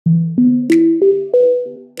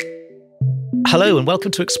Hello and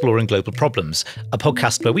welcome to Exploring Global Problems, a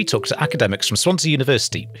podcast where we talk to academics from Swansea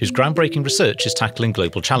University whose groundbreaking research is tackling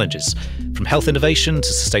global challenges, from health innovation to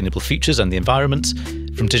sustainable futures and the environment,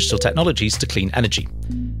 from digital technologies to clean energy.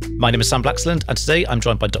 My name is Sam Blaxland, and today I'm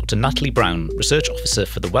joined by Dr. Natalie Brown, Research Officer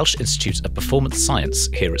for the Welsh Institute of Performance Science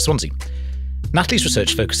here at Swansea. Natalie's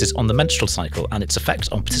research focuses on the menstrual cycle and its effect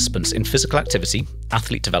on participants in physical activity,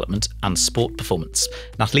 athlete development and sport performance.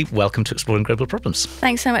 Natalie, welcome to Exploring Global Problems.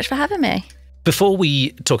 Thanks so much for having me. Before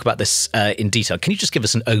we talk about this in detail, can you just give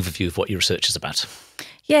us an overview of what your research is about?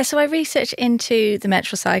 Yeah, so I research into the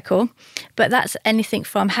menstrual cycle, but that's anything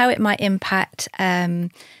from how it might impact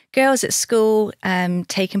girls at school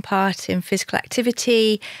taking part in physical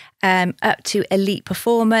activity, up to elite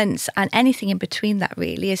performance, and anything in between that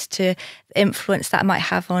really as to the influence that might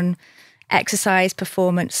have on exercise,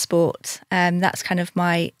 performance, sport. That's kind of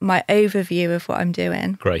my overview of what I'm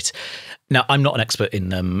doing. Great. Now, I'm not an expert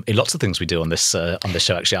in lots of things we do on this show.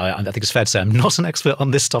 Actually, I think it's fair to say I'm not an expert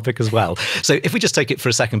on this topic as well. So, if we just take it for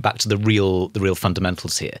a second back to the real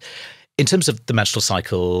fundamentals here, in terms of the menstrual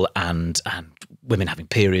cycle and women having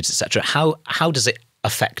periods, etc., how does it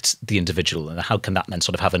affect the individual, and how can that then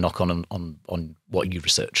sort of have a knock on what you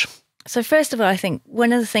research? So first of all, I think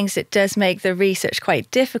one of the things that does make the research quite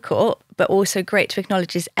difficult, but also great to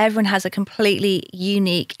acknowledge, is everyone has a completely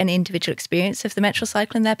unique and individual experience of the menstrual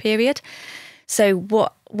cycle in their period. So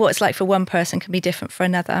what it's like for one person can be different for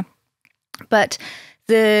another. But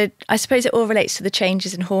I suppose it all relates to the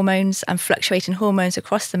changes in hormones and fluctuating hormones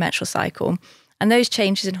across the menstrual cycle. And those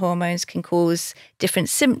changes in hormones can cause different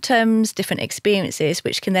symptoms, different experiences,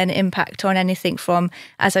 which can then impact on anything from,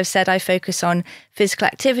 as I've said, I focus on physical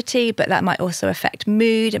activity, but that might also affect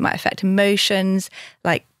mood, it might affect emotions,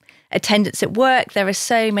 like attendance at work. There are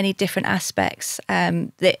so many different aspects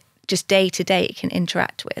that just day to day it can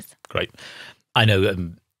interact with. Great. I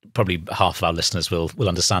know probably half of our listeners will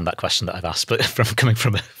understand that question that I've asked, but coming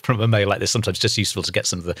from a mail like this, sometimes it's just useful to get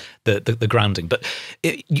some of the grounding. But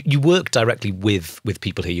you work directly with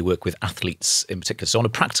people here. You work with athletes in particular. So on a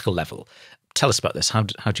practical level, tell us about this. How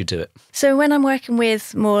do you do it? So when I'm working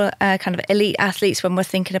with more kind of elite athletes, when we're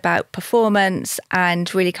thinking about performance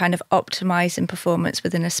and really kind of optimizing performance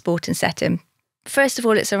within a sporting setting, first of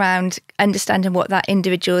all, it's around understanding what that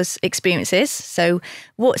individual's experience is. So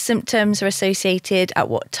what symptoms are associated at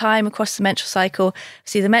what time across the menstrual cycle.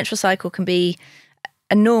 See, the menstrual cycle can be,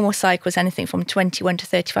 a normal cycle is anything from 21 to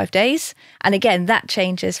 35 days. And again, that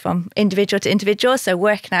changes from individual to individual. So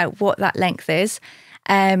working out what that length is.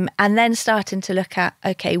 And then starting to look at,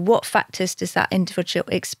 okay, what factors does that individual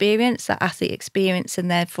experience, that athlete experience, and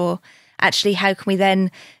therefore actually how can we then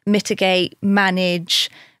mitigate, manage,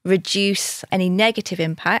 reduce any negative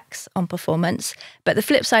impacts on performance. But the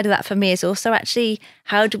flip side of that for me is also actually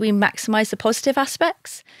how do we maximise the positive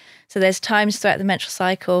aspects? So there's times throughout the menstrual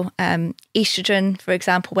cycle, estrogen, for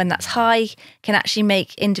example, when that's high, can actually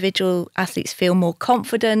make individual athletes feel more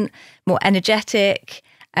confident, more energetic,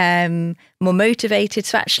 more motivated.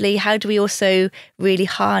 So actually, how do we also really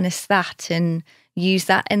harness that and use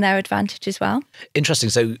that in their advantage as well? Interesting.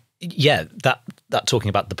 So yeah, that talking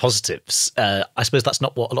about the positives, I suppose that's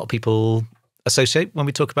not what a lot of people associate when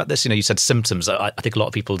we talk about this. You know, you said symptoms. I think a lot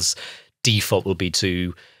of people's default will be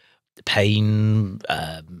to pain,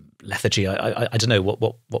 lethargy. I don't know,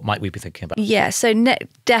 what might we be thinking about? Yeah, so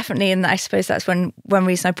definitely, and I suppose that's one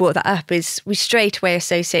reason I brought that up is we straight away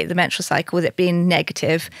associate the menstrual cycle with it being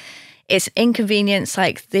negative. It's inconvenience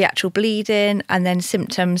like the actual bleeding, and then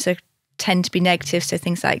symptoms tend to be negative. So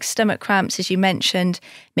things like stomach cramps, as you mentioned,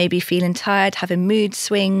 maybe feeling tired, having mood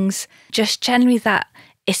swings, just generally that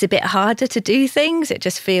it's a bit harder to do things. It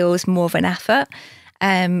just feels more of an effort.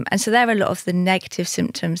 And so there are a lot of the negative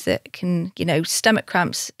symptoms that can, stomach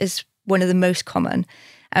cramps is one of the most common.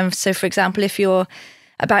 So for example, if you're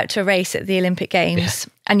about to race at the Olympic Games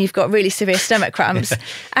and you've got really severe stomach cramps,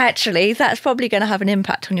 actually that's probably going to have an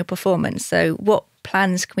impact on your performance. So what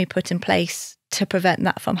plans can we put in place to prevent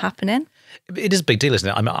that from happening? It is a big deal, isn't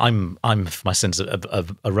it? I'm for my sins a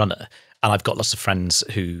runner, and I've got lots of friends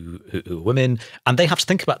who are women, and they have to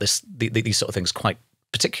think about these sort of things quite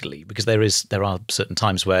particularly, because there are certain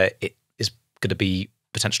times where it is going to be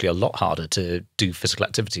potentially a lot harder to do physical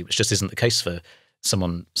activity, which just isn't the case for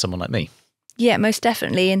someone like me. Yeah, most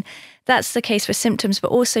definitely. And that's the case for symptoms,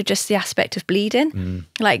 but also just the aspect of bleeding.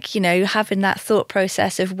 Like, having that thought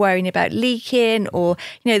process of worrying about leaking or,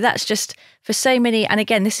 that's just for so many. And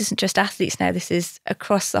again, this isn't just athletes now, this is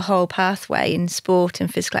across the whole pathway in sport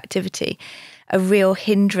and physical activity. A real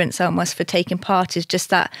hindrance almost for taking part is just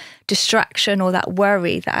that distraction or that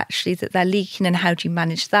worry that they're leaking, and how do you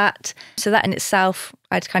manage that? So that in itself,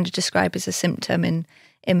 I'd kind of describe as a symptom in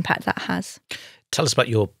impact that has. Tell us about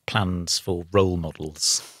your plans for role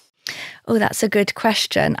models. Oh, that's a good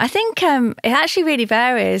question. I think it actually really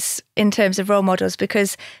varies in terms of role models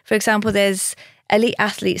because, for example, there's elite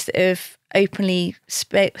athletes that have openly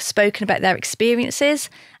spoken about their experiences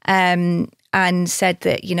and said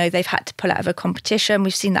that, you know, they've had to pull out of a competition.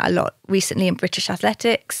 We've seen that a lot recently in British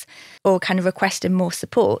athletics, or kind of requesting more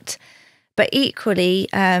support. But equally,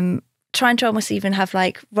 trying to almost even have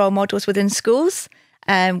like role models within schools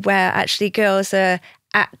where actually girls are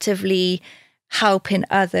actively helping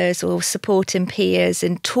others or supporting peers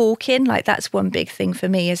and talking. Like that's one big thing for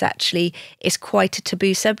me is actually it's quite a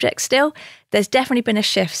taboo subject still. There's definitely been a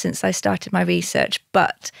shift since I started my research,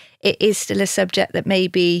 but it is still a subject that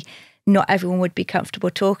maybe not everyone would be comfortable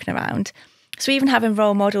talking around. So even having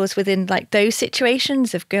role models within like those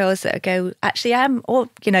situations of girls that go, actually or,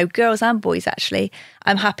 you know, girls and boys actually,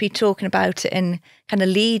 I'm happy talking about it and kind of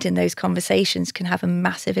leading those conversations can have a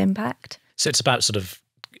massive impact. So it's about sort of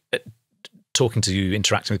talking to you,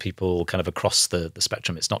 interacting with people kind of across the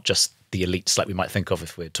spectrum. It's not just the elites like we might think of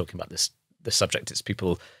if we're talking about this subject. It's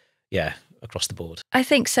people, across the board. I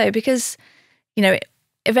think so because, you know,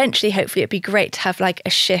 eventually, hopefully, it'd be great to have like a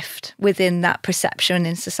shift within that perception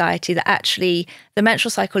in society that actually the menstrual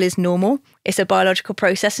cycle is normal. It's a biological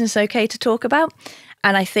process and it's okay to talk about.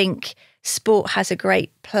 And I think sport has a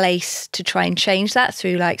great place to try and change that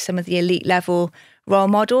through like some of the elite level role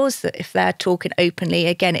models that if they're talking openly,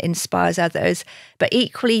 again, it inspires others. But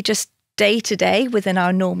equally, just day to day within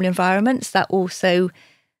our normal environments, that also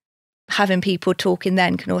having people talking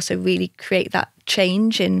then can also really create that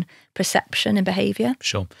change in perception and behaviour.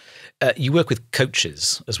 Sure. You work with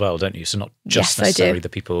coaches as well, don't you? So not just Yes, necessarily the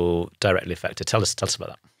people directly affected. Tell us about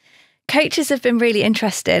that. Coaches have been really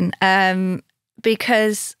interesting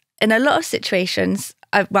because in a lot of situations,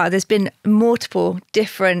 there's been multiple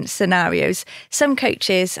different scenarios. Some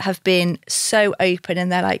coaches have been so open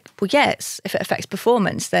and they're like, well, yes, if it affects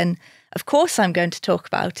performance, then of course I'm going to talk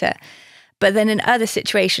about it. But then in other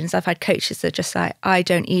situations, I've had coaches that are just like, I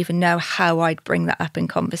don't even know how I'd bring that up in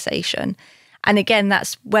conversation. And again,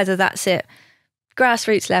 that's whether that's at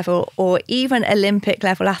grassroots level or even Olympic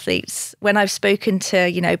level athletes. When I've spoken to,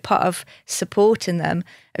 you know, part of supporting them,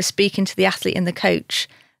 of speaking to the athlete and the coach,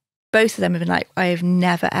 both of them have been like, I have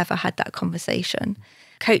never, ever had that conversation.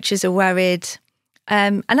 Coaches are worried.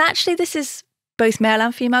 And actually, this is both male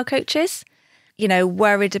and female coaches, you know,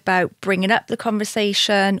 worried about bringing up the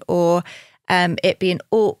conversation or it being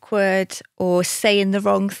awkward or saying the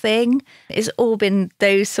wrong thing. It's all been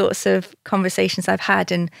those sorts of conversations I've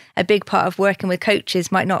had. And a big part of working with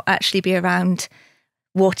coaches might not actually be around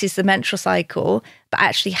what is the menstrual cycle, but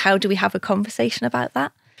actually how do we have a conversation about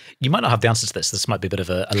that? You might not have the answer to this. This might be a bit of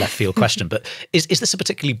a left field question, but is this a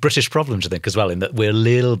particularly British problem, do you think, as well, in that we're a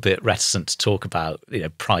little bit reticent to talk about, you know,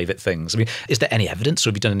 private things? I mean, is there any evidence, or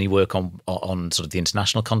have you done any work on sort of the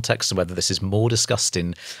international context and whether this is more discussed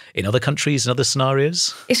in other countries and other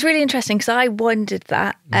scenarios? It's really interesting because I wondered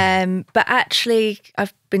that, but actually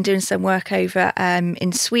I've been doing some work over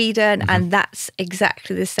in Sweden, and that's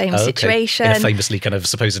exactly the same situation. In a famously kind of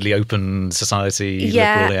supposedly open society.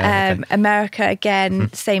 Yeah, America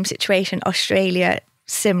again, same situation. Australia,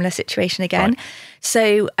 similar situation again. Right.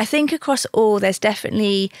 So I think across all, there's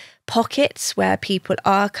definitely pockets where people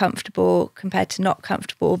are comfortable compared to not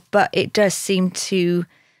comfortable, but it does seem to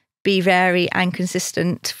be very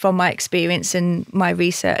inconsistent from my experience and my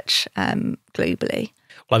research globally.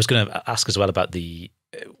 Well, I was going to ask as well about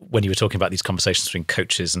when you were talking about these conversations between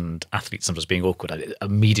coaches and athletes sometimes being awkward,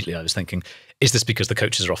 immediately I was thinking, is this because the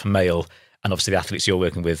coaches are often male and obviously the athletes you're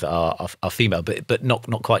working with are female, but not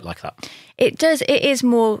quite like that? It is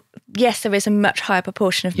more, yes, there is a much higher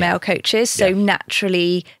proportion of male coaches. So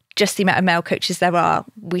naturally, just the amount of male coaches there are,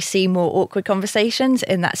 we see more awkward conversations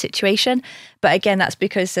in that situation. But again, that's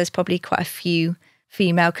because there's probably quite a few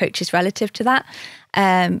female coaches relative to that.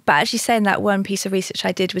 But actually saying that, one piece of research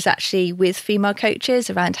I did was actually with female coaches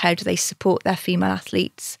around how do they support their female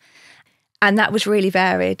athletes. And that was really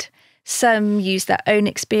varied. Some used their own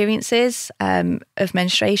experiences of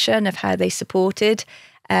menstruation, of how they supported,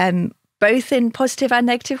 both in positive and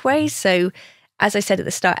negative ways. So as I said at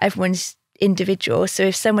the start, everyone's individual. So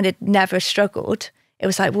if someone had never struggled, it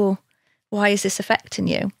was like, well, why is this affecting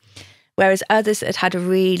you? Whereas others that had had a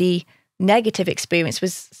really negative experience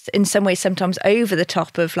was in some ways sometimes over the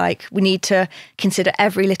top of like, we need to consider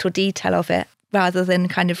every little detail of it rather than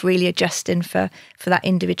kind of really adjusting for that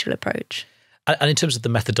individual approach. And in terms of the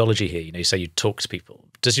methodology here, you know, you say you talk to people.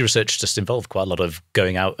 Does your research just involve quite a lot of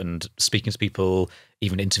going out and speaking to people,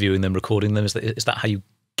 even interviewing them, recording them? Is that how you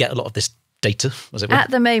get a lot of this data, as it were?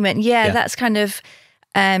 At the moment, that's kind of...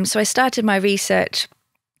 so I started my research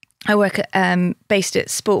I work based at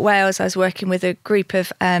Sport Wales. I was working with a group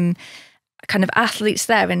of kind of athletes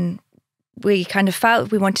there, and we kind of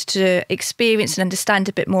felt we wanted to experience and understand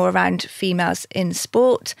a bit more around females in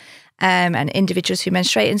sport and individuals who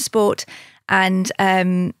menstruate in sport. And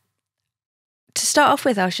to start off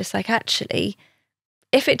with, I was just like, actually,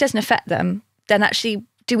 if it doesn't affect them, then actually,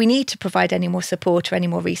 do we need to provide any more support or any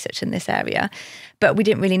more research in this area? But we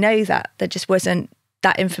didn't really know that. There just wasn't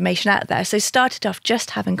that information out there. So started off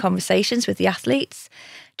just having conversations with the athletes,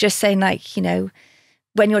 just saying like, you know,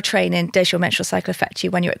 when you're training, does your menstrual cycle affect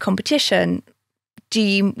you? When you're at competition, do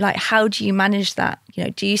you like, how do you manage that? You know,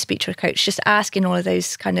 do you speak to a coach? Just asking all of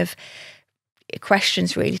those kind of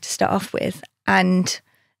questions really to start off with. And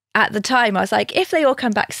at the time I was like, if they all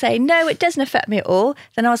come back saying, no, it doesn't affect me at all,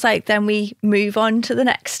 then I was like, then we move on to the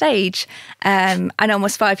next stage. And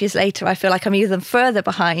almost 5 years later, I feel like I'm even further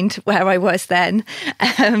behind where I was then.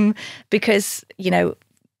 Because, you know,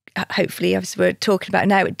 hopefully, as we're talking about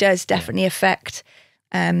now, it does definitely affect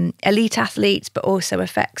elite athletes, but also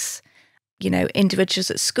affects, you know,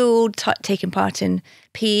 individuals at school, taking part in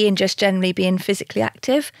PE and just generally being physically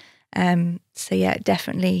active. So yeah,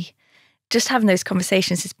 definitely just having those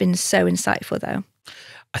conversations has been so insightful though.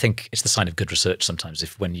 I think it's the sign of good research sometimes,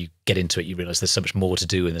 if when you get into it, you realise there's so much more to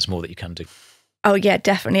do and there's more that you can do. Oh yeah,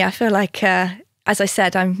 definitely. I feel like, as I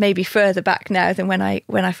said, I'm maybe further back now than when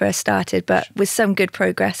I first started, but with some good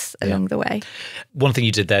progress along the way. One thing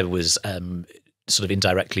you did there was sort of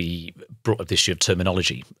indirectly brought up this issue of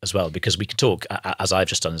terminology as well, because we can talk, as I've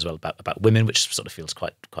just done as well, about women, which sort of feels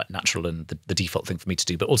quite natural and the default thing for me to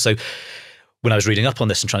do. But also, when I was reading up on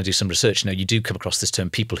this and trying to do some research, you know, you do come across this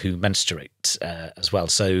term "people who menstruate" as well.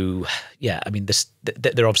 So yeah, I mean,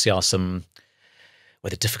 there obviously are some,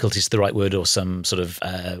 whether difficulty is the right word, or some sort of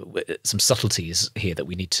some subtleties here that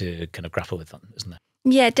we need to kind of grapple with, isn't there?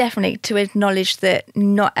 Yeah, definitely, to acknowledge that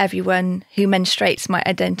not everyone who menstruates might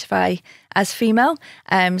identify as female.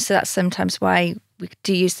 So that's sometimes why we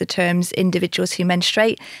do use the terms individuals who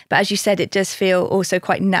menstruate. But as you said, it does feel also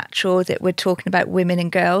quite natural that we're talking about women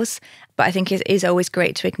and girls. But I think it is always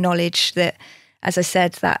great to acknowledge that, as I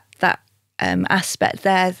said, that aspect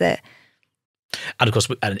there that. And of course,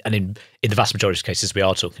 and in the vast majority of cases, we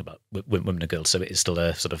are talking about women and girls. So it is still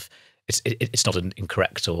a sort of, it's not an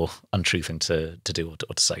incorrect or untrue thing to do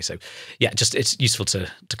or to say. So yeah, just it's useful to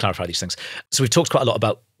clarify these things. So we've talked quite a lot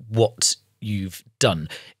about what you've done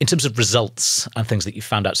in terms of results and things that you've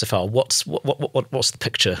found out so far. What's the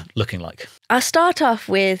picture looking like? I'll start off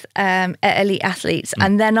with elite athletes,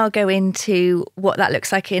 and then I'll go into what that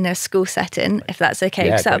looks like in a school setting, if that's okay.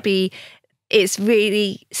 Yeah, because it's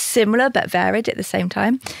really similar but varied at the same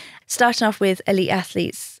time. Starting off with elite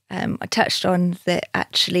athletes, I touched on that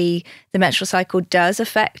actually the menstrual cycle does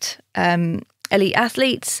affect elite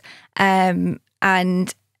athletes,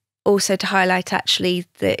 and also to highlight actually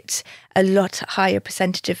that a lot higher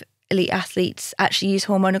percentage of elite athletes actually use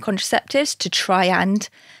hormonal contraceptives to try and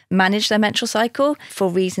manage their menstrual cycle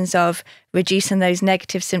for reasons of reducing those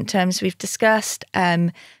negative symptoms we've discussed,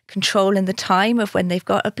 controlling the time of when they've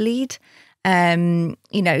got a bleed. You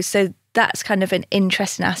know, so that's kind of an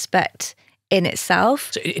interesting aspect in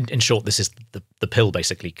itself. So in short, this is the pill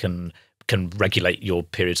basically can regulate your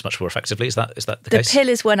periods much more effectively. Is that the case? The pill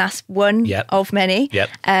is one of many.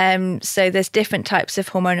 Yep. So there's different types of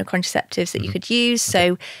hormonal contraceptives that you could use.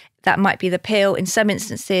 So that might be the pill. In some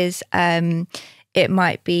instances, it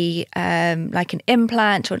might be like an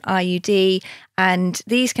implant or an IUD, and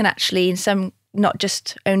these can actually, in some, not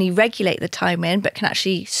just only regulate the time in, but can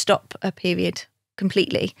actually stop a period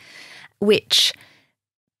completely, which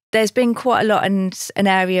there's been quite a lot in an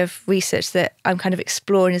area of research that I'm kind of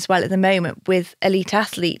exploring as well at the moment with elite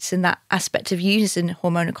athletes and that aspect of using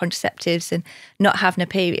hormonal contraceptives and not having a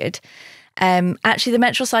period. Actually, the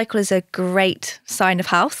menstrual cycle is a great sign of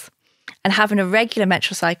health, and having a regular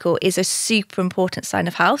menstrual cycle is a super important sign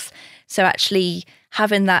of health. So actually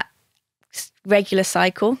having that regular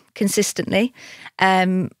cycle consistently,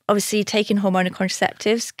 obviously taking hormonal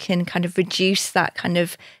contraceptives can kind of reduce that kind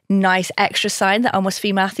of nice extra sign that almost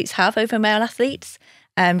female athletes have over male athletes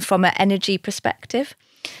from an energy perspective.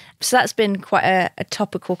 So that's been quite a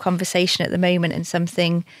topical conversation at the moment, and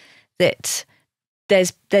something that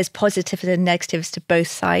there's positives and negatives to both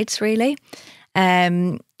sides really.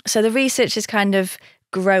 So the research is kind of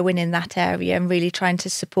growing in that area and really trying to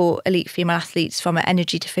support elite female athletes from an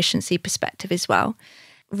energy deficiency perspective as well.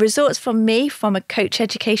 Results from me, from a coach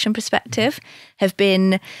education perspective, have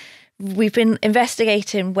been, we've been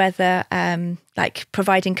investigating whether like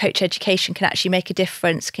providing coach education can actually make a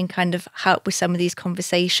difference, can kind of help with some of these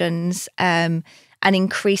conversations and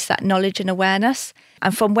increase that knowledge and awareness.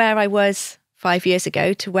 And from where I was 5 years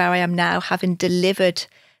ago to where I am now, having delivered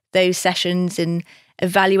those sessions and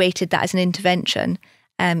evaluated that as an intervention.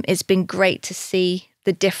 It's been great to see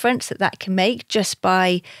the difference that can make just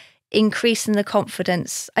by increasing the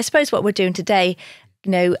confidence. I suppose what we're doing today,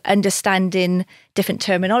 understanding different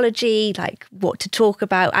terminology, like what to talk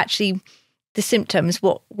about, actually the symptoms,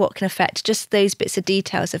 what can affect, just those bits of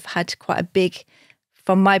details have had quite a big,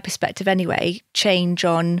 from my perspective anyway, change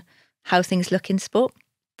on how things look in sport.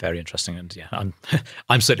 Very interesting. And yeah,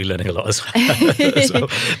 I'm certainly learning a lot as well.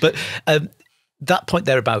 But that point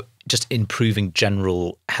there about just improving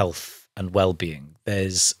general health and well-being,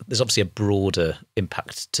 there's obviously a broader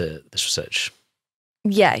impact to this research.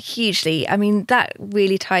 Yeah, hugely. I mean, that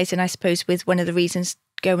really ties in, I suppose, with one of the reasons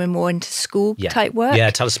going more into school type work. Yeah,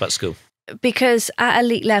 tell us about school. Because at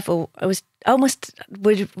elite level, I was almost,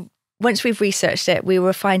 once we've researched it, we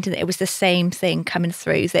were finding that it was the same thing coming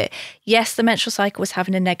through, that yes, the menstrual cycle was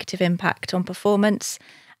having a negative impact on performance.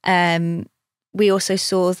 We also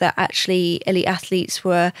saw that actually elite athletes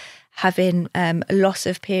were having a loss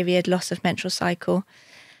of period, loss of menstrual cycle.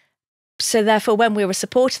 So therefore, when we were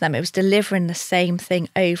supporting them, it was delivering the same thing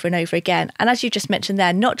over and over again. And as you just mentioned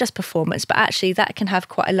there, not just performance, but actually that can have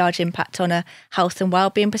quite a large impact on a health and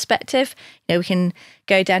wellbeing perspective. We can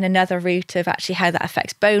go down another route of actually how that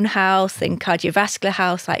affects bone health and cardiovascular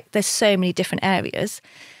health. Like there's so many different areas.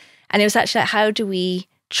 And it was actually like, how do we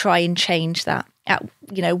try and change that? At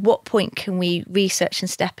what point can we research and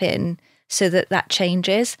step in so that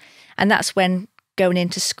changes? And that's when going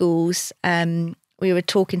into schools, we were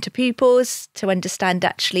talking to pupils to understand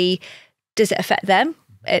actually, does it affect them?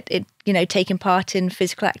 Taking part in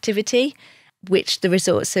physical activity, which the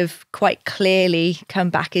results have quite clearly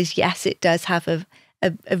come back as yes, it does have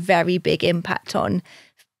a very big impact on,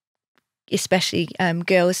 especially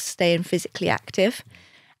girls staying physically active.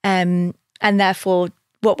 And therefore,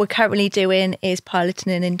 what we're currently doing is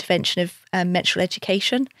piloting an intervention of menstrual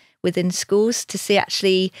education within schools to see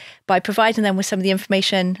actually, by providing them with some of the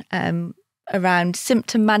information around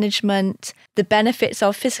symptom management, the benefits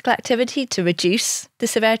of physical activity to reduce the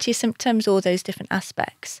severity of symptoms, all those different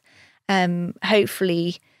aspects.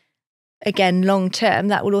 Hopefully, again, long term,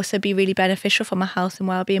 that will also be really beneficial from a health and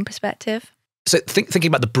wellbeing perspective. So thinking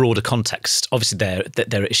about the broader context, obviously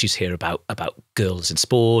there are issues here about girls in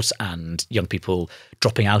sport and young people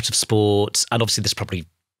dropping out of sport. And obviously there's probably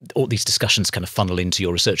all these discussions kind of funnel into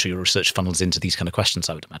your research, or your research funnels into these kind of questions,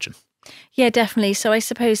 I would imagine. Yeah, definitely. So I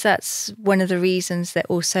suppose that's one of the reasons that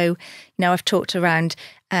also, I've talked around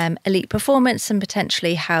elite performance and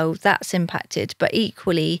potentially how that's impacted, but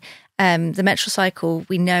equally the menstrual cycle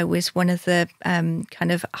we know is one of the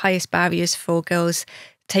kind of highest barriers for girls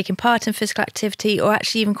taking part in physical activity, or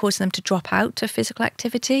actually even causing them to drop out of physical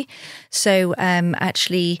activity. So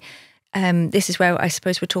this is where I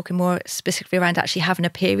suppose we're talking more specifically around actually having a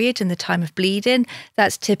period and the time of bleeding.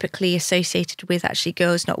 That's typically associated with actually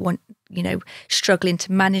girls struggling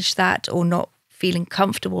to manage that, or not feeling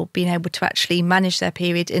comfortable being able to actually manage their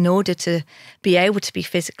period in order to be able to be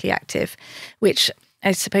physically active, which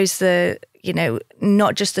I suppose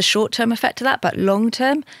not just the short-term effect of that, but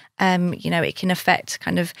long-term, it can affect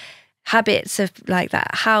kind of habits of like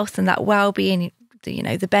that health and that well-being.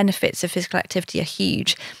 The benefits of physical activity are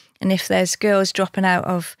huge. And if there's girls dropping out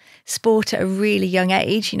of sport at a really young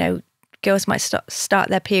age, girls might start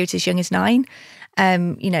their periods as young as 9.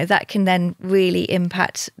 That can then really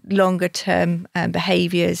impact longer term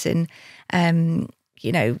behaviours and,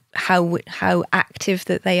 how active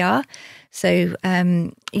that they are. So,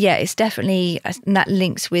 it's definitely, and that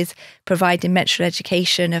links with providing menstrual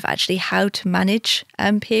education of actually how to manage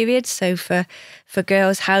periods. So for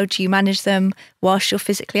girls, how do you manage them whilst you're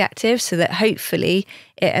physically active, so that hopefully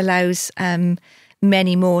it allows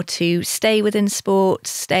many more to stay within sport,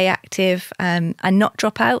 stay active and not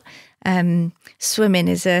drop out. Swimming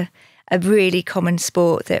is a really common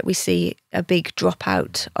sport that we see a big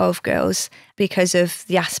dropout of girls because of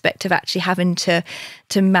the aspect of actually having to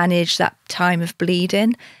manage that time of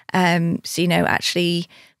bleeding. Actually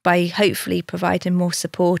by hopefully providing more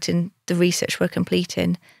support in the research we're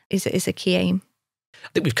completing is a key aim. I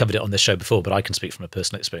think we've covered it on this show before, but I can speak from a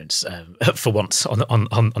personal experience for once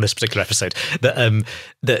on this particular episode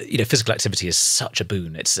that physical activity is such a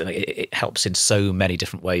boon. It helps in so many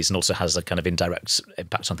different ways, and also has a kind of indirect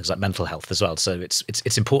impact on things like mental health as well. So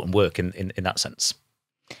it's important work in that sense.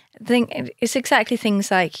 I think it's exactly things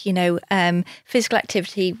like physical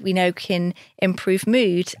activity we know can improve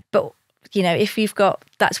mood, but if you've got,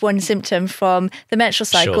 that's one symptom from the menstrual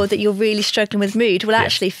cycle, Sure. that you're really struggling with mood. Well,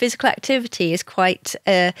 actually, physical activity is quite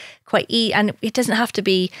and it doesn't have to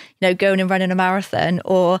be, going and running a marathon,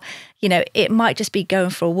 or, it might just be going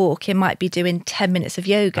for a walk. It might be doing 10 minutes of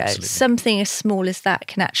yoga. Absolutely. Something as small as that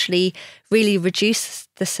can actually really reduce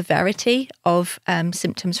the severity of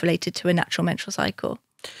symptoms related to a natural menstrual cycle.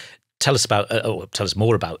 Tell us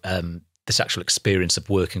more about this actual experience of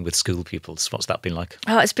working with school pupils. What's that been like?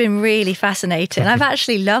 Oh, it's been really fascinating. I've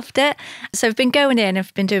actually loved it. So I've been going in,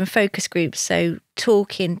 I've been doing focus groups, so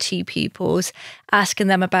talking to pupils, asking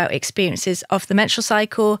them about experiences of the menstrual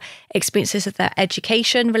cycle, experiences of their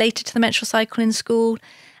education related to the menstrual cycle in school,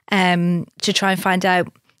 to try and find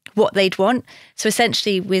out what they'd want. So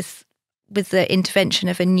essentially with the intervention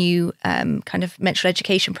of a new kind of menstrual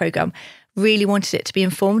education programme, really wanted it to be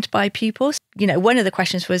informed by pupils. One of the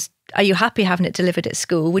questions was, are you happy having it delivered at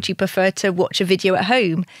school? Would you prefer to watch a video at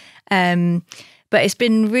home? But it's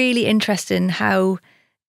been really interesting how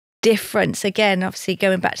different, again, obviously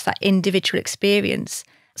going back to that individual experience,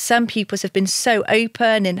 some pupils have been so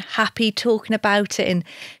open and happy talking about it and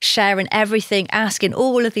sharing everything, asking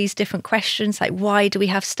all of these different questions, like, why do we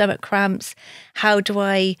have stomach cramps? How do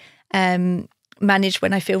I manage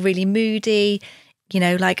when I feel really moody?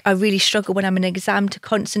 Like, I really struggle when I'm in an exam to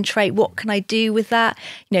concentrate. What can I do with that?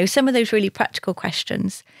 Some of those really practical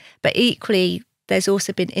questions. But equally, there's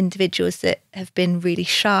also been individuals that have been really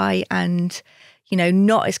shy and,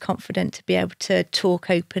 not as confident to be able to talk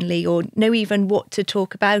openly or know even what to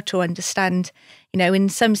talk about or understand. In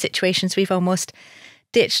some situations, we've almost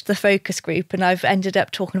ditched the focus group and I've ended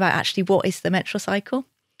up talking about actually what is the menstrual cycle?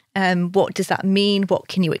 What does that mean? What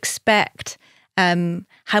can you expect?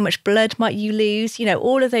 How much blood might you lose?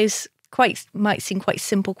 All of those might seem quite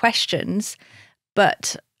simple questions,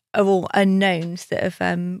 but are all unknowns that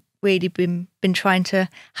have really been trying to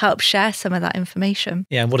help share some of that information.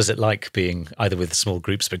 Yeah, and what is it like being either with small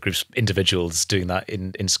groups, but individuals doing that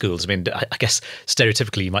in schools? I mean, I guess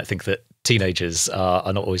stereotypically you might think that teenagers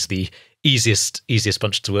are not always the easiest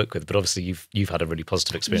bunch to work with, but obviously you've had a really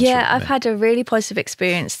positive experience. Yeah, I've had a really positive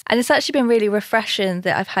experience, and it's actually been really refreshing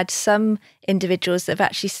that I've had some individuals that have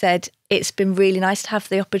actually said it's been really nice to have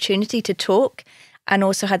the opportunity to talk and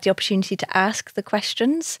also had the opportunity to ask the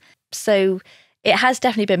questions. So it has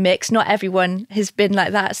definitely been mixed. Not everyone has been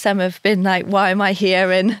like that. Some have been like, why am I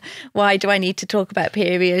here and why do I need to talk about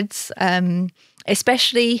periods?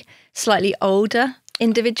 Especially slightly older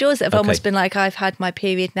individuals that have almost been like, I've had my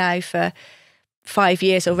period now for 5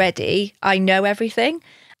 years already. I know everything.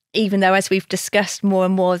 Even though, as we've discussed more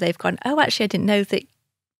and more, they've gone, oh, actually, I didn't know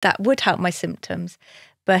that would help my symptoms.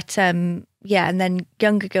 But and then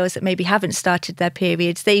younger girls that maybe haven't started their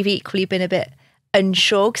periods, they've equally been a bit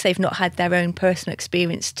unsure because they've not had their own personal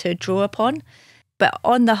experience to draw upon. But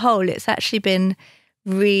on the whole, it's actually been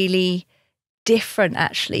really different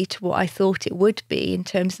actually to what I thought it would be in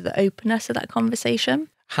terms of the openness of that conversation.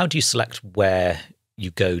 How do you select where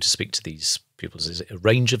you go to speak to these pupils? Is it a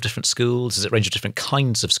range of different schools? Is it a range of different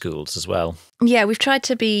kinds of schools as well? Yeah, we've tried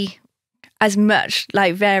to be as much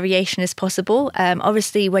like variation as possible.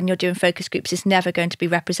 Obviously, when you're doing focus groups, it's never going to be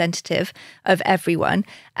representative of everyone,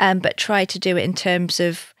 but try to do it in terms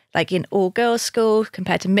of like in all girls schools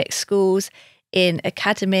compared to mixed schools, in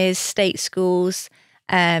academies, state schools,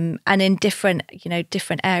 and in different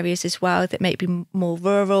areas as well that may be more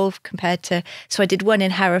rural compared to. So I did one in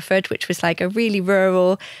Hereford, which was like a really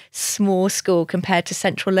rural, small school compared to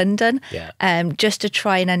central London. Yeah. Just to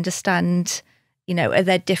try and understand, are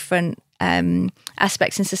there different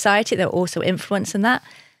aspects in society that are also influencing that.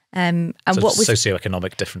 And so what was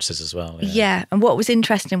socioeconomic differences as well. Yeah. And what was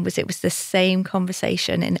interesting was it was the same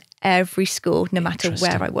conversation in every school, no matter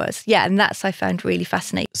where I was. Yeah, and that's I found really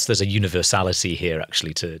fascinating. So there's a universality here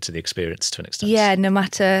actually to the experience to an extent. Yeah, no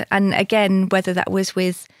matter, and again, whether that was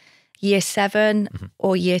with year 7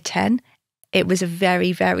 or year 10, it was a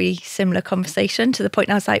very, very similar conversation to the point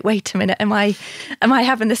I was like, wait a minute, am I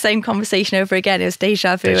having the same conversation over again? It was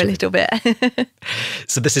deja vu a little bit.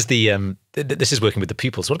 So this is this is working with the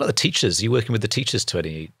pupils. What about the teachers? Are you working with the teachers to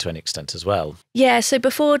any extent as well? Yeah, so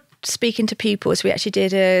before speaking to pupils, we actually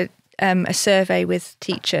did a survey with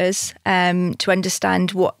teachers to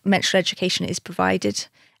understand what menstrual education is provided.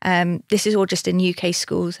 This is all just in UK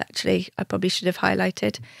schools, actually. I probably should have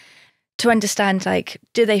highlighted. To understand, like,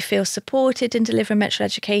 do they feel supported in delivering menstrual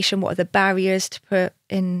education? What are the barriers to put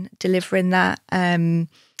in delivering that?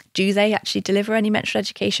 Do they actually deliver any menstrual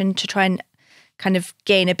education, to try and kind of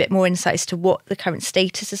gain a bit more insight as to what the current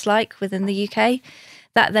status is like within the UK?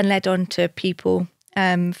 That then led on to pupil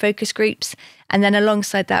focus groups. And then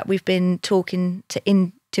alongside that, we've been talking to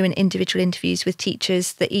doing individual interviews with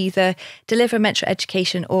teachers that either deliver menstrual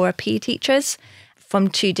education or are PE teachers, from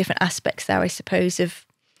two different aspects there, I suppose, of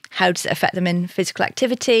how does it affect them in physical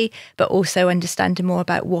activity, but also understanding more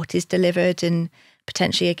about what is delivered and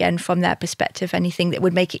potentially, again, from their perspective, anything that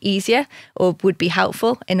would make it easier or would be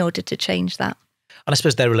helpful in order to change that. And I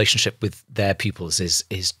suppose their relationship with their pupils is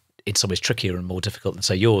in some ways trickier and more difficult than,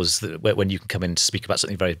 say, yours, when you can come in to speak about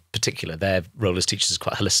something very particular. Their role as teachers is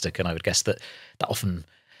quite holistic, and I would guess that often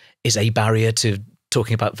is a barrier to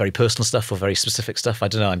talking about very personal stuff or very specific stuff. I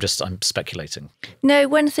don't know, I'm speculating. No,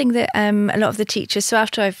 one thing that a lot of the teachers, so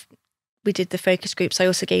after we did the focus groups, I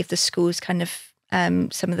also gave the schools kind of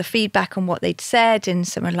some of the feedback on what they'd said and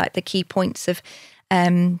some of like the key points of,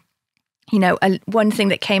 one thing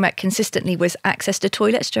that came out consistently was access to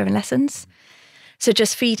toilets during lessons. So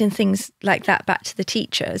just feeding things like that back to the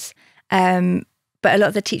teachers. But a lot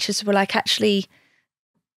of the teachers were like, actually,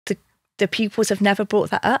 the pupils have never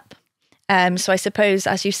brought that up. So I suppose,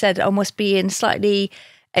 as you said, almost being slightly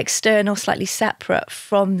external, slightly separate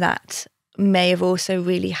from that may have also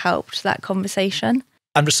really helped that conversation.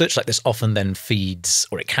 And research like this often then feeds,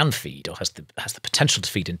 or it can feed, or has the potential to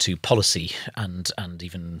feed into policy and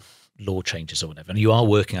even law changes or whatever. And you are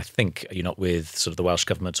working, I think, are you not, with sort of the Welsh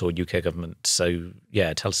government or UK government? So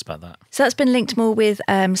yeah, tell us about that. So that's been linked more with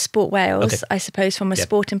Sport Wales, okay. I suppose, from a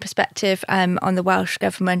sporting perspective, on the Welsh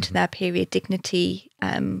government and their period dignity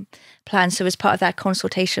plan. So as part of that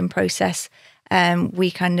consultation process,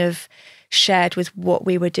 we kind of shared with what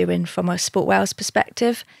we were doing from a Sport Wales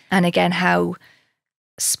perspective. And again, how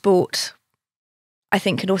sport, I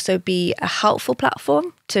think, can also be a helpful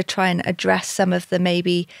platform to try and address some of the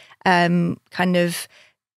maybe kind of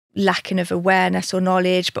lacking of awareness or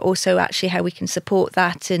knowledge, but also actually how we can support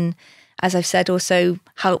that and, as I've said, also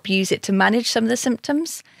help use it to manage some of the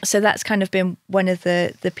symptoms. So that's kind of been one of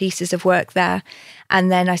the pieces of work there.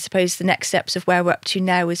 And then I suppose the next steps of where we're up to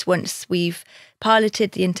now is, once we've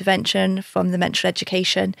piloted the intervention from the menstrual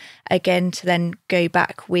education, again, to then go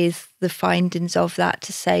back with the findings of that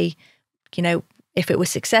to say, if it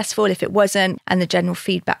was successful, if it wasn't, and the general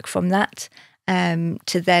feedback from that,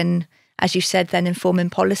 to then, as you said, then informing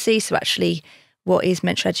policy. So actually, what is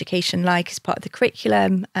menstrual education like as part of the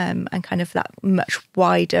curriculum, and kind of that much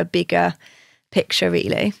wider, bigger picture,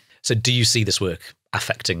 really. So do you see this work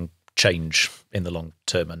affecting change in the long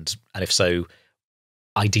term? And if so,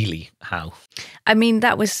 ideally, how? I mean,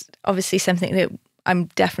 that was obviously something that I'm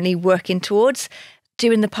definitely working towards.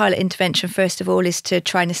 Doing the pilot intervention, first of all, is to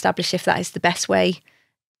try and establish if that is the best way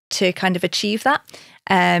to kind of achieve that.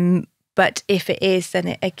 But if it is,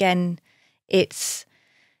 then it's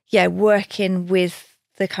working with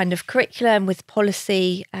the kind of curriculum, with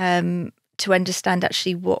policy, to understand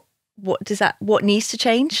actually what needs to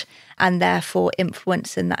change, and therefore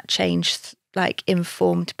influencing that change, like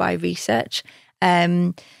informed by research.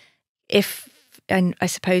 And I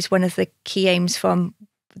suppose one of the key aims from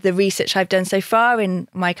the research I've done so far in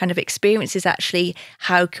my kind of experience is actually,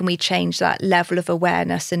 how can we change that level of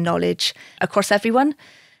awareness and knowledge across everyone?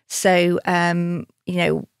 So,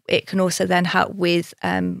 it can also then help with,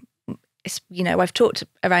 I've talked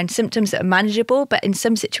around symptoms that are manageable, but in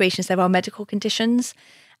some situations there are medical conditions,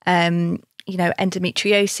 endometriosis,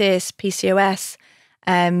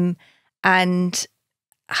 PCOS, and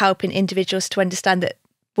helping individuals to understand that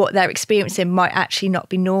what they're experiencing might actually not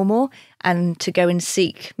be normal, and to go and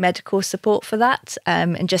seek medical support for that,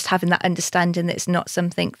 and just having that understanding that it's not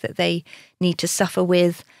something that they need to suffer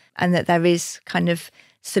with, and that there is kind of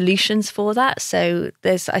solutions for that. So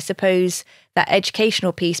there's, I suppose, that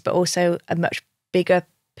educational piece, but also a much bigger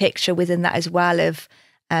picture within that as well, of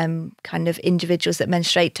kind of individuals that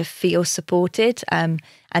menstruate to feel supported, and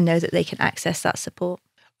know that they can access that support.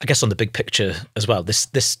 I guess on the big picture as well,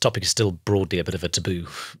 this topic is still broadly a bit of a taboo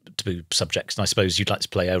subject, and I suppose you'd like to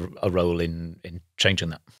play a role in changing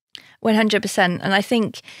that. 100%. And I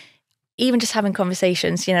think even just having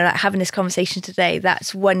conversations, like having this conversation today,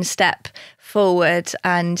 that's one step forward.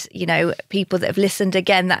 And, people that have listened,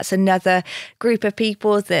 again, that's another group of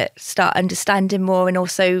people that start understanding more, and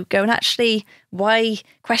also going, actually, why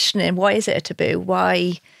questioning? Why is it a taboo?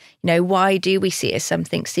 Why do we see it as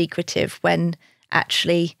something secretive when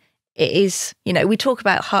actually it is? We talk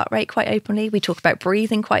about heart rate quite openly. We talk about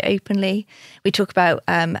breathing quite openly. We talk about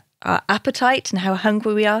our appetite and how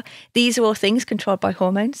hungry we are. These are all things controlled by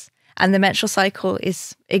hormones. And the menstrual cycle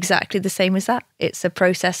is exactly the same as that. It's a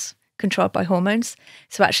process controlled by hormones.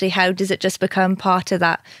 So actually, how does it just become part of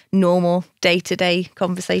that normal day-to-day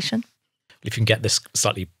conversation? If you can get this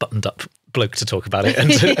slightly buttoned up bloke to talk about it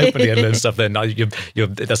and to openly and learn stuff, then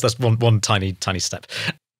that's one tiny step.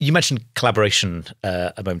 You mentioned collaboration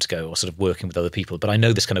a moment ago, or sort of working with other people, but I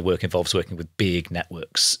know this kind of work involves working with big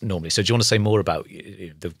networks normally. So do you want to say more about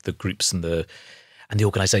the groups and the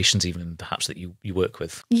organisations even perhaps that you work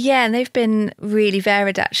with? Yeah, and they've been really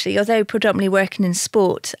varied actually, although predominantly working in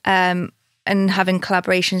sport and having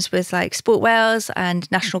collaborations with like Sport Wales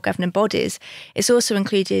and national governing bodies. It's also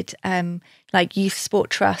included like Youth Sport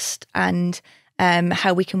Trust and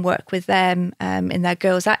how we can work with them in their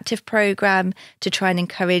Girls Active programme to try and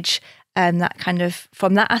encourage that kind of,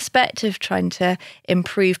 from that aspect of trying to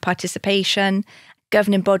improve participation.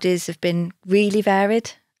 Governing bodies have been really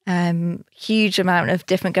varied. Huge amount of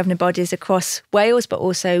different governing bodies across Wales, but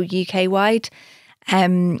also UK-wide.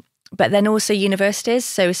 But then also universities,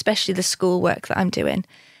 so especially the school work that I'm doing.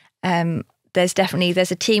 There's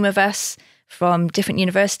a team of us from different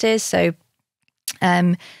universities. So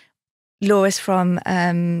Laura's from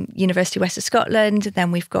University of Western Scotland.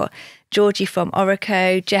 Then we've got Georgie from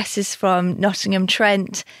Orico, Jess is from Nottingham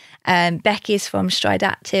Trent, Becky's from Stride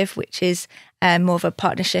Active, which is more of a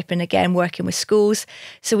partnership and again working with schools.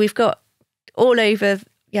 So we've got all over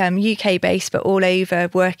UK based, but all over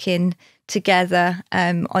working together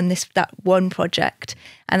on that one project.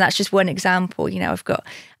 And that's just one example. You know, I've got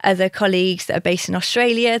other colleagues that are based in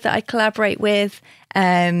Australia that I collaborate with.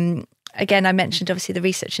 Again, I mentioned obviously the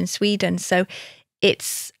research in Sweden. So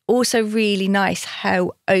it's also really nice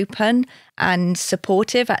how open and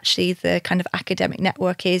supportive actually the kind of academic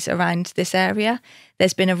network is around this area.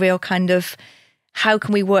 There's been a real kind of, how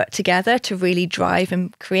can we work together to really drive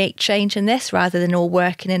and create change in this rather than all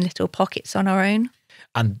working in little pockets on our own?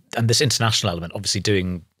 And this international element, obviously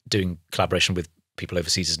doing collaboration with people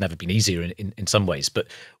overseas has never been easier in some ways. But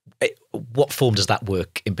what form does that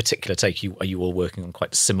work in particular take? Are you all working on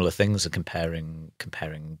quite similar things and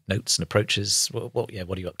comparing notes and approaches? What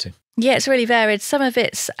are you up to? Yeah, it's really varied. Some of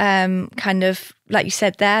it's kind of, like you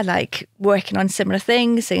said there, like working on similar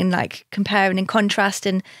things and like comparing and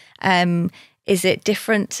contrasting. Is it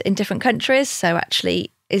different in different countries? So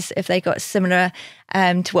actually, if they got similar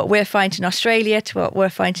to what we're finding in Australia, to what we're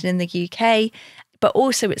finding in the UK. But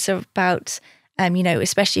also it's about,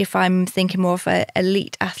 especially if I'm thinking more of an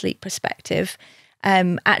elite athlete perspective,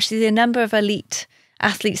 actually the number of elite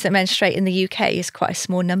athletes that menstruate in the UK is quite a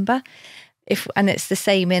small number. And it's the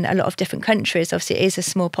same in a lot of different countries. Obviously, it is a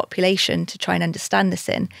small population to try and understand this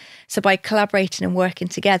in. So by collaborating and working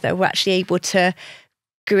together, we're actually able to,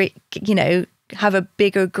 have a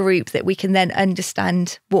bigger group that we can then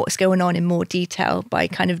understand what's going on in more detail by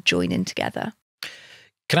kind of joining together.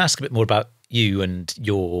 Can I ask a bit more about you and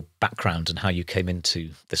your background and how you came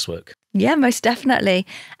into this work? Yeah, most definitely.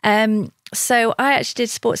 So I actually did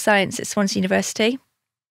sports science at Swansea University.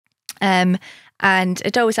 And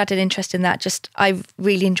I'd always had an interest in that. Just I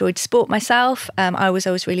really enjoyed sport myself. I was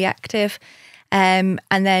always really active. And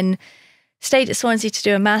then stayed at Swansea to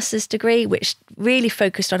do a master's degree, which really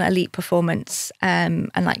focused on elite performance and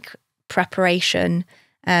like preparation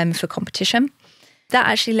for competition. That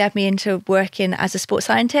actually led me into working as a sports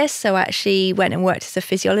scientist. So I actually went and worked as a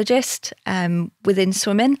physiologist within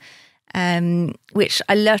swimming, which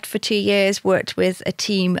I loved for 2 years, worked with a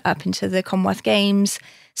team up into the Commonwealth Games,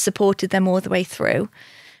 supported them all the way through,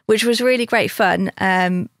 which was really great fun,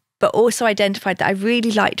 but also identified that I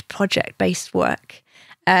really liked project-based work.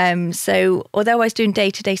 So although I was doing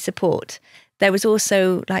day-to-day support, there was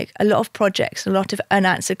also like a lot of projects, a lot of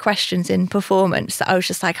unanswered questions in performance that I was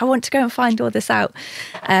just like, I want to go and find all this out.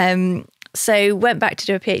 So went back to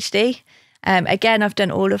do a PhD. Again, I've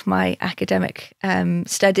done all of my academic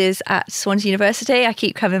studies at Swansea University. I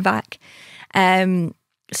keep coming back.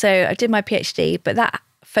 So I did my PhD, but that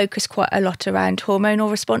focused quite a lot around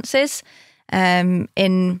hormonal responses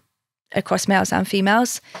across males and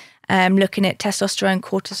females. Looking at testosterone,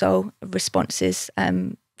 cortisol responses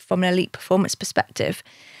from an elite performance perspective.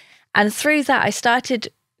 And through that, I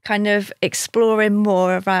started kind of exploring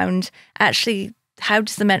more around actually how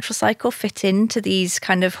does the menstrual cycle fit into these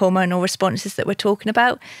kind of hormonal responses that we're talking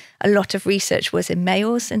about. A lot of research was in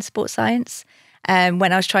males in sports science.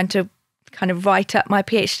 When I was trying to kind of write up my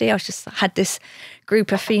PhD, I had this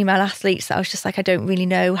group of female athletes that I was just like, I don't really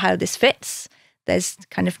know how this fits. There's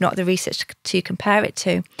kind of not the research to compare it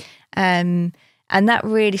to. And that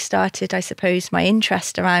really started, I suppose, my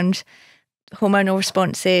interest around hormonal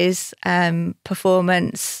responses,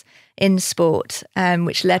 performance in sport,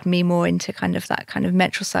 which led me more into kind of that kind of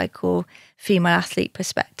menstrual cycle, female athlete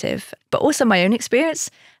perspective, but also my own experience.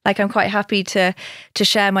 Like I'm quite happy to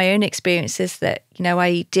share my own experiences that,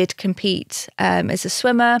 I did compete as a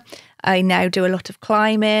swimmer. I now do a lot of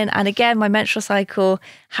climbing. And again, my menstrual cycle,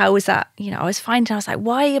 how was that? I was like,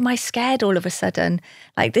 why am I scared all of a sudden?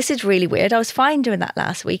 Like, this is really weird. I was fine doing that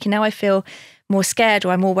last week. And now I feel more scared,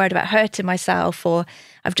 or I'm more worried about hurting myself, or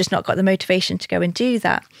I've just not got the motivation to go and do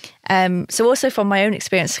that. So also from my own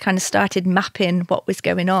experience, kind of started mapping what was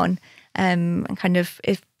going on, and kind of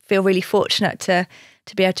feel really fortunate to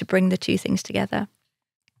be able to bring the two things together.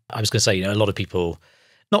 I was going to say, a lot of people,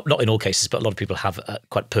 not in all cases, but a lot of people have a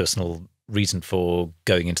quite personal reason for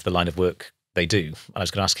going into the line of work they do. I was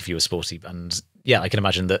going to ask if you were sporty, and yeah, I can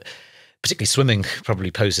imagine that particularly swimming probably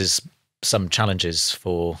poses some challenges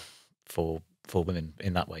for women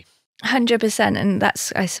in that way. 100%. And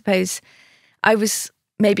that's, I suppose, I was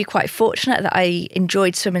maybe quite fortunate that I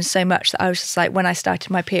enjoyed swimming so much that I was just like, when I started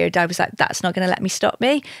my period, I was like, that's not going to let me stop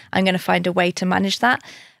me. I'm going to find a way to manage that.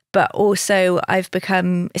 But also I've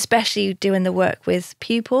become, especially doing the work with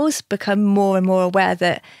pupils, become more and more aware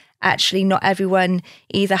that actually not everyone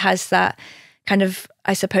either has that kind of,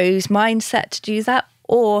 I suppose, mindset to do that,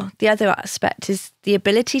 or the other aspect is the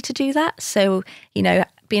ability to do that. So,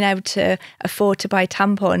 being able to afford to buy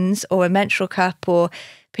tampons or a menstrual cup or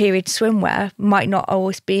period swimwear might not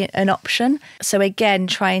always be an option. So again,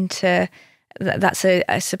 that's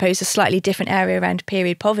I suppose a slightly different area around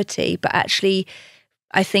period poverty, but actually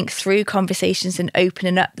I think through conversations and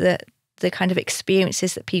opening up the kind of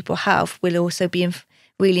experiences that people have will also be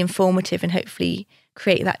really informative and hopefully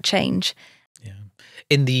create that change. Yeah.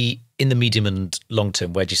 In the medium and long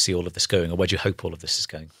term, where do you see all of this going, or where do you hope all of this is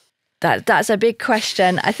going? That's a big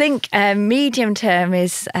question. I think medium term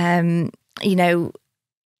is,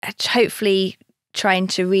 hopefully trying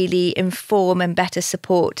to really inform and better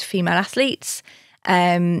support female athletes.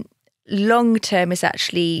 Long term is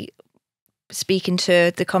actually speaking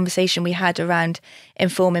to the conversation we had around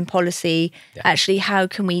informing policy. Yeah. Actually, how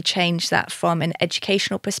can we change that from an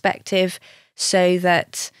educational perspective so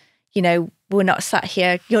that, we're not sat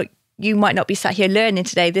here, you might not be sat here learning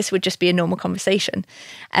today. This would just be a normal conversation.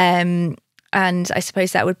 And I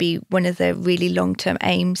suppose that would be one of the really long-term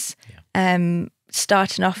aims,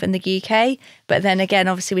 starting off in the UK. But then again,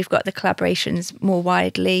 obviously, we've got the collaborations more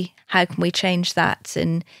widely. How can we change that?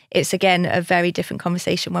 And it's, again, a very different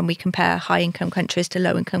conversation when we compare high-income countries to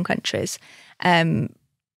low-income countries.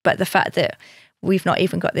 But the fact that we've not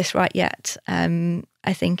even got this right yet,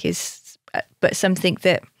 I think is but something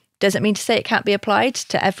that doesn't mean to say it can't be applied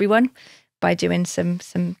to everyone by doing some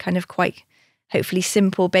kind of quite hopefully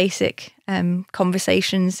simple, basic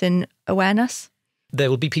conversations and awareness. There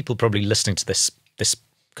will be people probably listening to this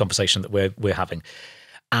conversation that we're having,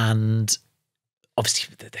 and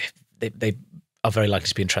obviously they are very likely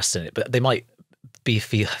to be interested in it, but they might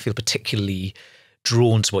feel particularly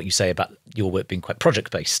drawn to what you say about your work being quite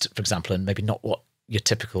project based, for example, and maybe not what your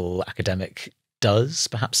typical academic does,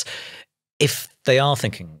 perhaps. If they are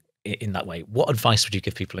thinking in that way, what advice would you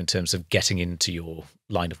give people in terms of getting into your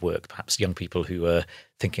line of work, perhaps young people who are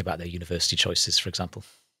thinking about their university choices, for example?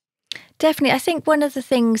 Definitely. I think one of the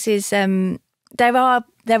things is there are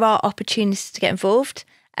opportunities to get involved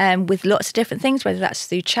with lots of different things, whether that's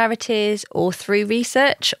through charities or through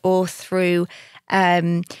research or through,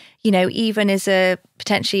 even as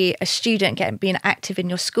potentially a student being active in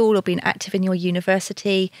your school or being active in your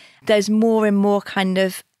university. There's more and more kind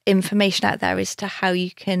of information out there as to how you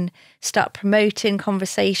can start promoting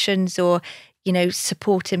conversations or,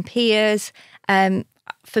 supporting peers.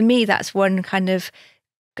 For me, that's one kind of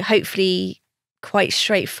hopefully quite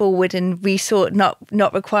straightforward and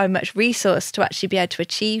not require much resource to actually be able to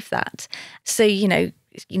achieve that. So,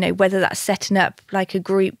 whether that's setting up like a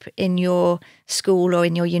group in your school or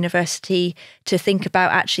in your university to think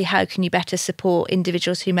about actually how can you better support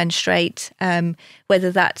individuals who menstruate,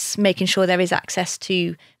 whether that's making sure there is access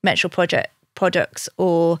to menstrual products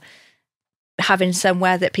or having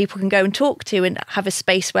somewhere that people can go and talk to and have a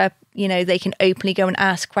space where, they can openly go and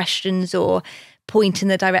ask questions or point in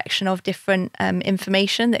the direction of different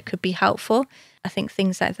information that could be helpful. I think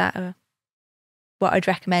things like that are what I'd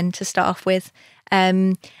recommend to start off with.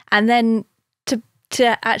 And then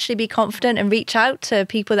to actually be confident and reach out to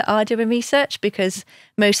people that are doing research, because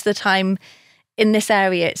most of the time in this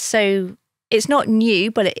area, it's not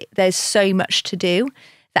new, but there's so much to do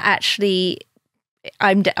that actually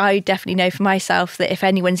I definitely know for myself that if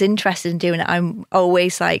anyone's interested in doing it, I'm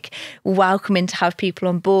always like welcoming to have people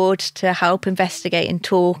on board to help investigate and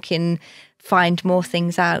talk and find more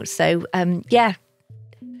things out. So,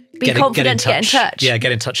 Be confident to get in touch. Yeah,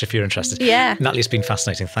 get in touch if you're interested. Yeah. Natalie, it's been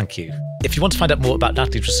fascinating. Thank you. If you want to find out more about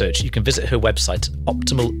Natalie's research, you can visit her website,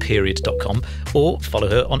 optimalperiod.com, or follow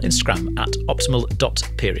her on Instagram at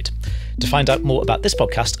optimal.period. To find out more about this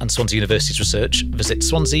podcast and Swansea University's research, visit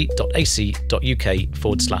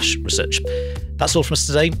swansea.ac.uk/research. That's all from us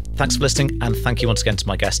today. Thanks for listening, and thank you once again to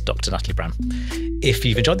my guest, Dr. Natalie Brown. If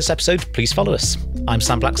you've enjoyed this episode, please follow us. I'm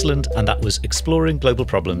Sam Blaxland, and that was Exploring Global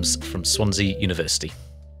Problems from Swansea University.